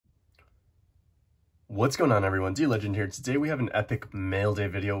What's going on, everyone? DLegend here. Today we have an epic mail day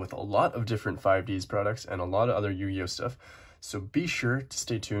video with a lot of different 5Ds products and a lot of other Yu-Gi-Oh stuff. So be sure to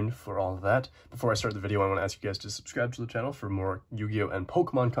stay tuned for all of that. Before I start the video, I want to ask you guys to subscribe to the channel for more Yu-Gi-Oh and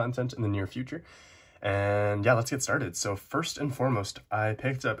Pokemon content in the near future. And yeah, let's get started. So first and foremost, I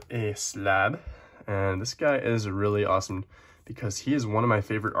picked up a slab, and this guy is really awesome because he is one of my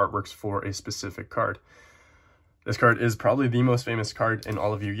favorite artworks for a specific card. This card is probably the most famous card in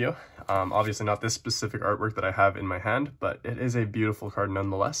all of Yu-Gi-Oh! Obviously not this specific artwork that I have in my hand, but it is a beautiful card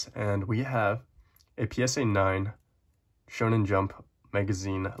nonetheless. And we have a PSA 9 Shonen Jump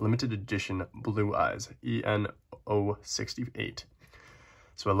Magazine Limited Edition Blue Eyes, EN068.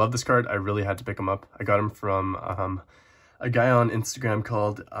 So I love this card. I really had to pick him up. I got him from a guy on Instagram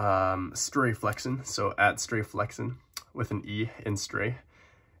called Stray Flexin, so at Stray Flexin with an E in Stray.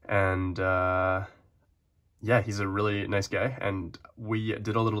 And yeah, he's a really nice guy, and we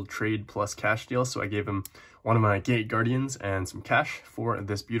did a little trade plus cash deal, so I gave him one of my Gate Guardians and some cash for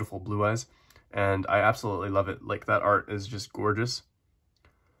this beautiful Blue Eyes, and I absolutely love it. Like, that art is just gorgeous.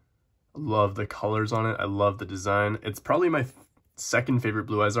 I love the colors on it. I love the design. It's probably my second favorite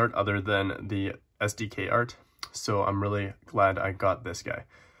Blue Eyes art other than the SDK art, so I'm really glad I got this guy.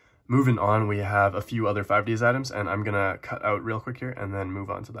 Moving on, we have a few other 5Ds items, and I'm gonna cut out real quick here and then move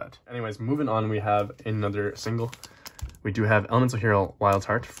on to that. Anyways, moving on, we have another single. We do have Elemental Hero Wild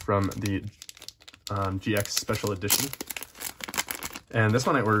Heart from the GX Special Edition. And this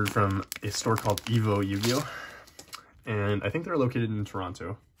one I ordered from a store called Yugioh, and I think they're located in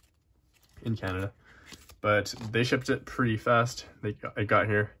Toronto, in Canada. But they shipped it pretty fast. It got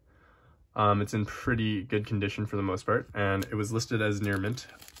here. It's in pretty good condition for the most part, and it was listed as near mint.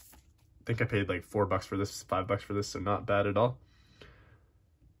 I think I paid like $4 for this, $5 for this, so not bad at all.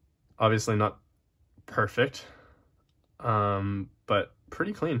 Obviously not perfect, but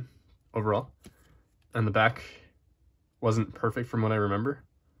pretty clean overall. And the back wasn't perfect from what I remember,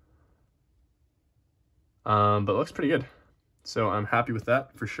 but looks pretty good. So I'm happy with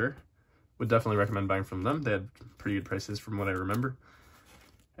that for sure. Would definitely recommend buying from them. They had pretty good prices from what I remember.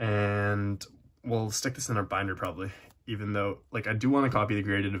 And we'll stick this in our binder probably. Even though, like, I do want to copy the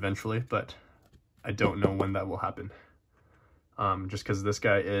graded eventually, but I don't know when that will happen. Just because this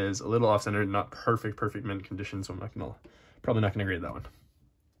guy is a little off-centered, not perfect mint condition, so I'm probably not gonna grade that one.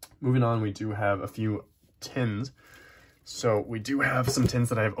 Moving on, we do have a few tins. So we do have some tins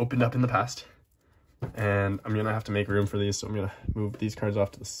that I have opened up in the past, and I'm gonna have to make room for these, so I'm gonna move these cards off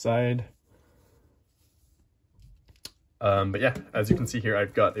to the side. But yeah, as you can see here,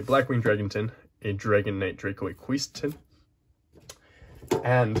 I've got a Blackwing Dragon tin, a Dragon Knight Draco Equist tin,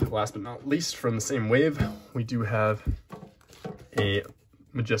 and last but not least, from the same wave, we do have a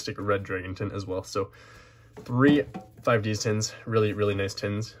Majestic Red Dragon tin as well. So 3 5Ds tins, really nice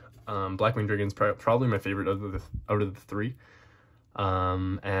tins. Blackwing Dragon's probably my favorite out of the 3.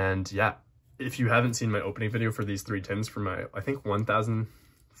 And yeah, if you haven't seen my opening video for these 3 tins for my, I think,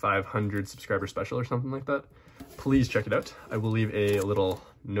 1,500 subscriber special or something like that, please check it out. I will leave a little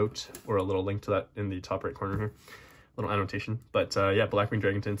note or a little link to that in the top right corner here, little annotation. But yeah, Blackwing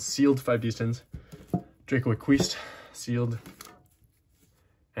Dragon tin, sealed 5Ds tins, Draco Equist, sealed.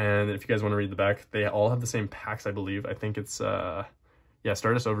 And if you guys want to read the back, they all have the same packs, I believe. I think it's yeah,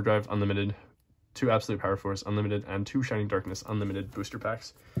 Stardust Overdrive Unlimited, 2 Absolute Power Force Unlimited, and 2 Shining Darkness Unlimited booster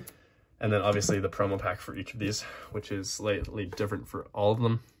packs. And then obviously the promo pack for each of these, which is slightly different for all of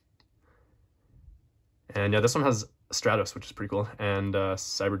them. And yeah, this one has Stratos, which is pretty cool, and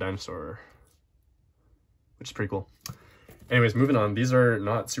Cyber Dinosaur, which is pretty cool. Anyways, moving on. These are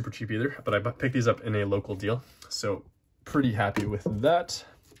not super cheap either, but I picked these up in a local deal, so pretty happy with that.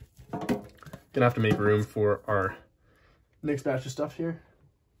 Gonna have to make room for our next batch of stuff here.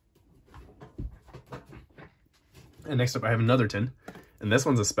 And next up, I have another tin, and this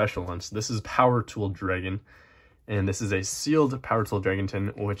one's a special one. So this is Power Tool Dragon. And this is a sealed Power Tool Dragon tin,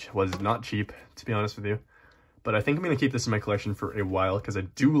 which was not cheap, to be honest with you. But I think I'm going to keep this in my collection for a while because I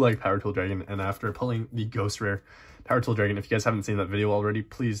do like Power Tool Dragon. And after pulling the Ghost Rare Power Tool Dragon, if you guys haven't seen that video already,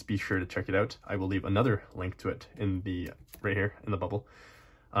 please be sure to check it out. I will leave another link to it in the right here in the bubble.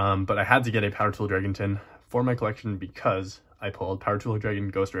 But I had to get a Power Tool Dragon tin for my collection because I pulled Power Tool Dragon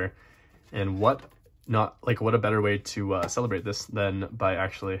Ghost Rare. And what a better way to celebrate this than by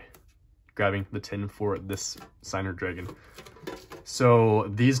actually grabbing the tin for this Signer Dragon.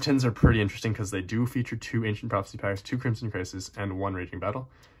 So these tins are pretty interesting because they do feature 2 Ancient Prophecy packs, 2 Crimson Crisis, and 1 Raging Battle.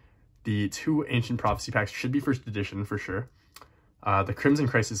 The 2 Ancient Prophecy packs should be first edition for sure. The Crimson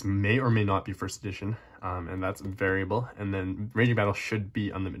Crisis may or may not be first edition, and that's variable. And then Raging Battle should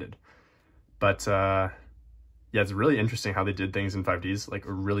be unlimited. But yeah, it's really interesting how they did things in 5Ds. Like, I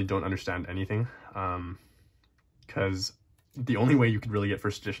really don't understand anything, because the only way you could really get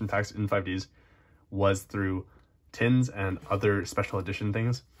first edition packs in 5Ds was through tins and other special edition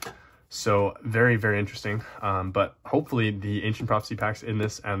things. So very, very interesting. But hopefully the Ancient Prophecy packs in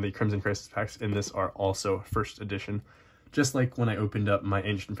this and the Crimson Crisis packs in this are also first edition, just like when I opened up my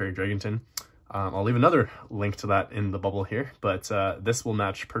Ancient Fairy Dragon tin. I'll leave another link to that in the bubble here, but this will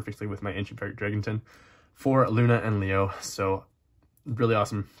match perfectly with my Ancient Fairy Dragon tin for Luna and Leo. So really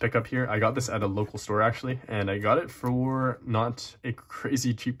awesome pickup here. I got this at a local store actually, and I got it for not a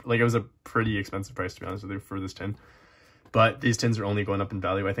crazy cheap, like it was a pretty expensive price to be honest with you for this tin. But these tins are only going up in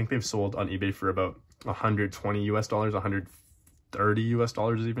value. I think they've sold on eBay for about $120 US, $130 US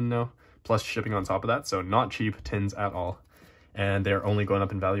even now, plus shipping on top of that. So not cheap tins at all. And they're only going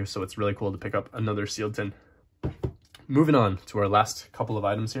up in value, so it's really cool to pick up another sealed tin. Moving on to our last couple of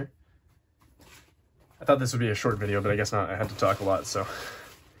items here. I thought this would be a short video, but I guess not. I had to talk a lot. So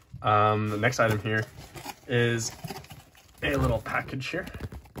the next item here is a little package here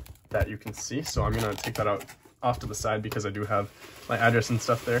that you can see. So I'm gonna take that out off to the side because I do have my address and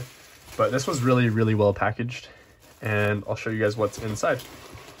stuff there. But this was really, really well packaged, and I'll show you guys what's inside.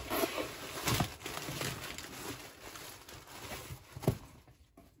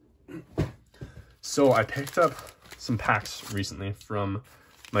 So I picked up some packs recently from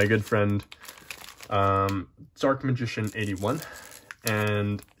my good friend Dark Magician 81,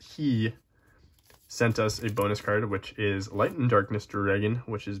 and he sent us a bonus card, which is Light and Darkness Dragon,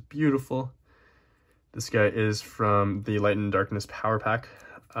 which is beautiful. This guy is from the Light and Darkness Power Pack,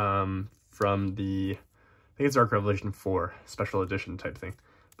 from the, I think it's Dark Revelation 4 special edition type thing.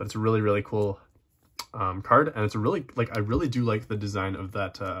 But it's a really, really cool card, and it's a really, like, I really do like the design of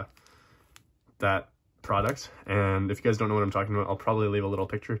that that product. And if you guys don't know what I'm talking about, I'll probably leave a little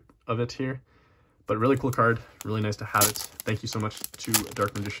picture of it here. But really cool card, really nice to have it. Thank you so much to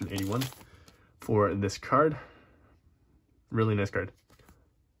Dark Magician 81 for this card. Really nice card.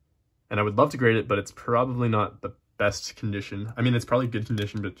 And I would love to grade it, but it's probably not the best condition. I mean, it's probably good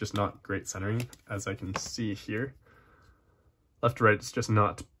condition, but just not great centering, as I can see here. Left to right, it's just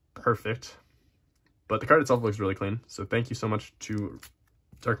not perfect. But the card itself looks really clean. So thank you so much to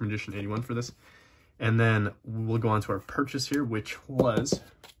Dark Magician 81 for this. And then we'll go on to our purchase here, which was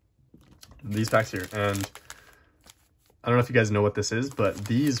these packs here. And I don't know if you guys know what this is, but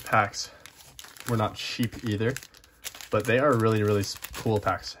these packs were not cheap either. But they are really, really cool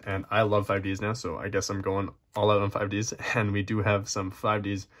packs. And I love 5Ds now, so I guess I'm going all out on 5Ds. And we do have some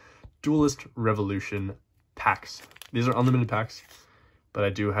 5Ds Duelist Revolution packs. These are unlimited packs, but I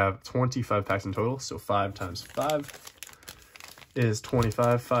do have 25 packs in total. So 5 times 5 is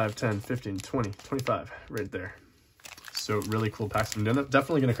 25, 5, 10, 15, 20, 25 right there. So really cool packs. I'm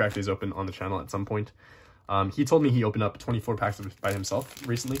definitely going to crack these open on the channel at some point. He told me he opened up 24 packs by himself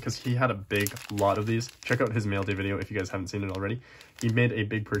recently because he had a big lot of these. Check out his Mailday video if you guys haven't seen it already. He made a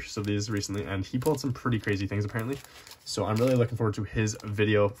big purchase of these recently, and he pulled some pretty crazy things apparently. So I'm really looking forward to his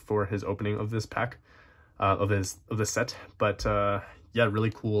video for his opening of this pack, of this set. But yeah,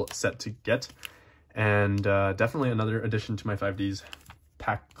 really cool set to get, and definitely another addition to my 5Ds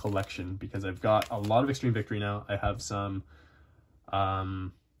pack collection because I've got a lot of Extreme Victory now. I have some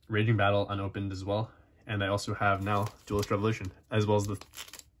Raging Battle unopened as well. And I also have now Duelist Revolution, as well as the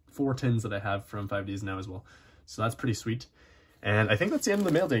 4 tins that I have from 5Ds now as well. So that's pretty sweet. And I think that's the end of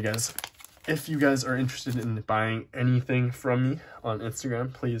the mail day, guys. If you guys are interested in buying anything from me on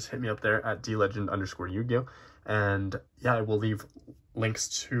Instagram, please hit me up there at DLegend_Yugioh. And yeah, I will leave links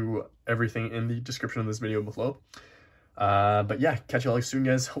to everything in the description of this video below. But yeah, catch you all soon,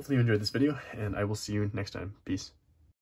 guys. Hopefully you enjoyed this video, and I will see you next time. Peace.